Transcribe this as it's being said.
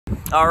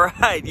All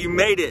right, you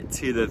made it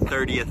to the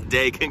 30th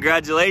day.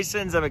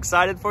 Congratulations, I'm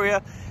excited for you.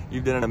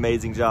 You've done an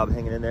amazing job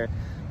hanging in there.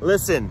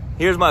 Listen,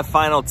 here's my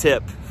final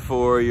tip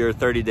for your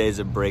 30 days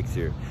of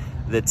breakthrough.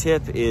 The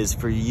tip is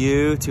for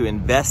you to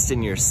invest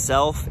in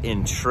yourself,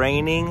 in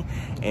training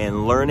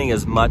and learning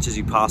as much as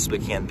you possibly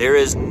can. There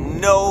is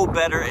no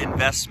better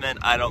investment,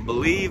 I don't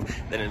believe,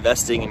 than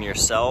investing in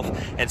yourself.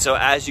 And so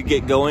as you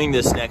get going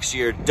this next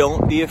year,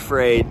 don't be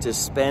afraid to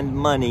spend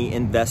money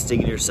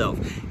investing in yourself.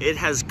 It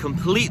has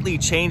completely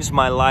changed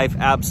my life,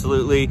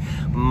 absolutely.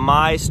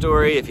 My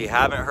story, if you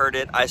haven't heard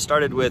it, I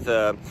started with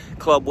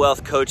Club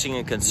Wealth Coaching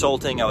and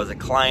Consulting. I was a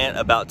client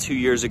about 2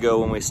 years ago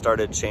when we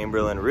started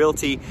Chamberlain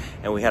Realty,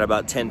 and we had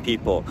about 10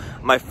 people.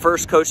 My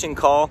first coaching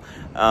call,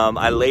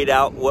 I laid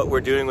out what we're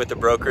doing with the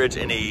brokerage,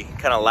 and he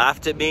kind of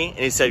laughed at me and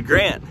he said,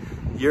 "Grant,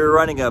 you're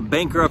running a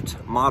bankrupt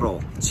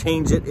model.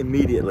 Change it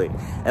immediately."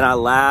 And I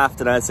laughed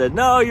and I said,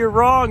 "No, you're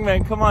wrong,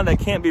 man. Come on, that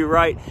can't be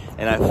right."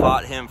 And I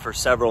fought him for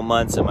several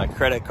months, and my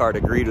credit card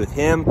agreed with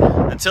him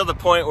until the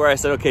point where I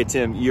said, "Okay,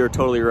 Tim, you're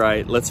totally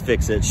right. Let's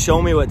fix it.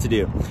 Show me what to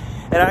do."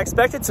 And I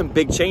expected some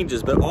big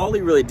changes, but all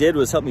he really did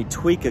was help me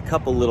tweak a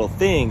couple little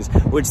things,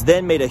 which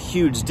then made a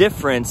huge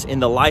difference in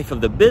the life of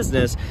the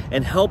business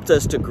and helped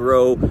us to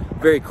grow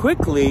very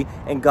quickly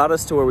and got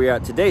us to where we are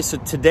at today. So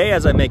today,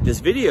 as I make this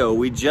video,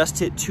 we just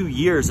hit 2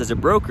 years as a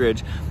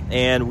brokerage,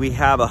 and we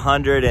have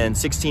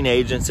 116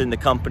 agents in the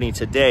company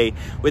today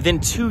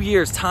within 2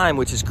 years' time,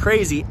 which is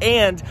crazy.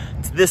 And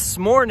this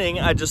morning,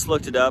 I just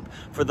looked it up,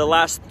 for the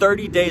last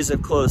 30 days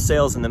of closed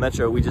sales in the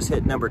metro, we just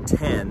hit number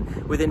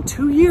 10 within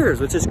 2 years,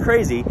 which is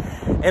crazy.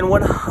 And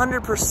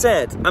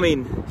 100%, I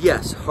mean,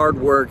 yes,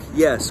 hard work,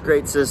 yes,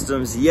 great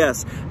systems,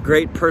 yes,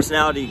 great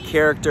personality,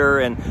 character,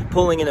 and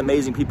pulling in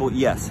amazing people,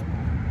 yes.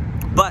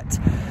 But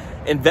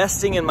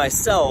investing in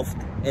myself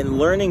and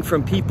learning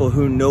from people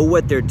who know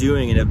what they're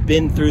doing and have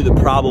been through the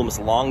problems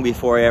long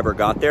before I ever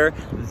got there,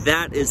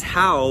 that is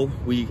how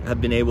we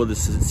have been able to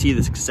see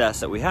the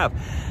success that we have.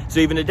 So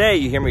even today,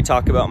 you hear me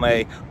talk about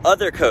my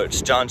other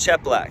coach, John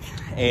Cheplak,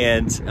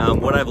 and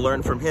what I've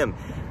learned from him.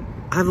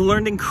 I've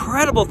learned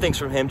incredible things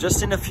from him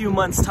just in a few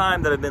months'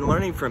 time that I've been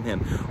learning from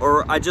him.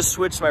 Or I just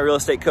switched my real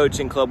estate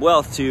coaching, Club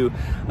Wealth,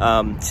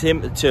 from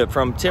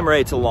Tim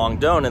Ray to Long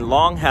Doan, and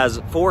Long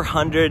has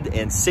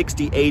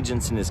 460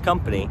 agents in his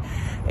company,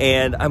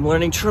 and I'm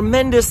learning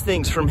tremendous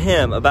things from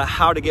him about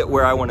how to get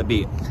where I want to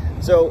be.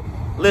 So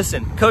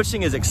listen,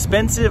 coaching is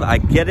expensive, I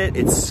get it,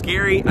 it's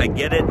scary, I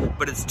get it,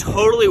 but it's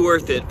totally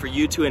worth it for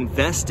you to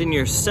invest in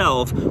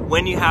yourself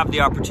when you have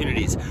the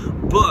opportunities.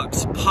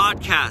 Books,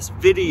 podcasts,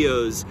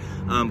 videos,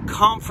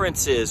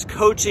 conferences,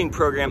 coaching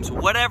programs,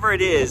 whatever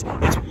it is,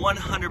 it's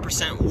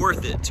 100%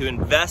 worth it to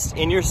invest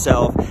in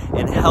yourself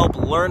and help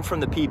learn from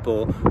the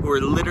people who are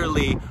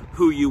literally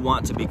who you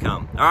want to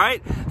become. All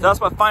right, so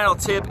that's my final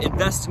tip.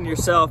 Invest in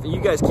yourself, and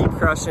you guys keep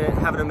crushing it.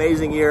 Have an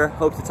amazing year.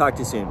 Hope to talk to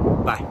you soon.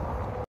 Bye.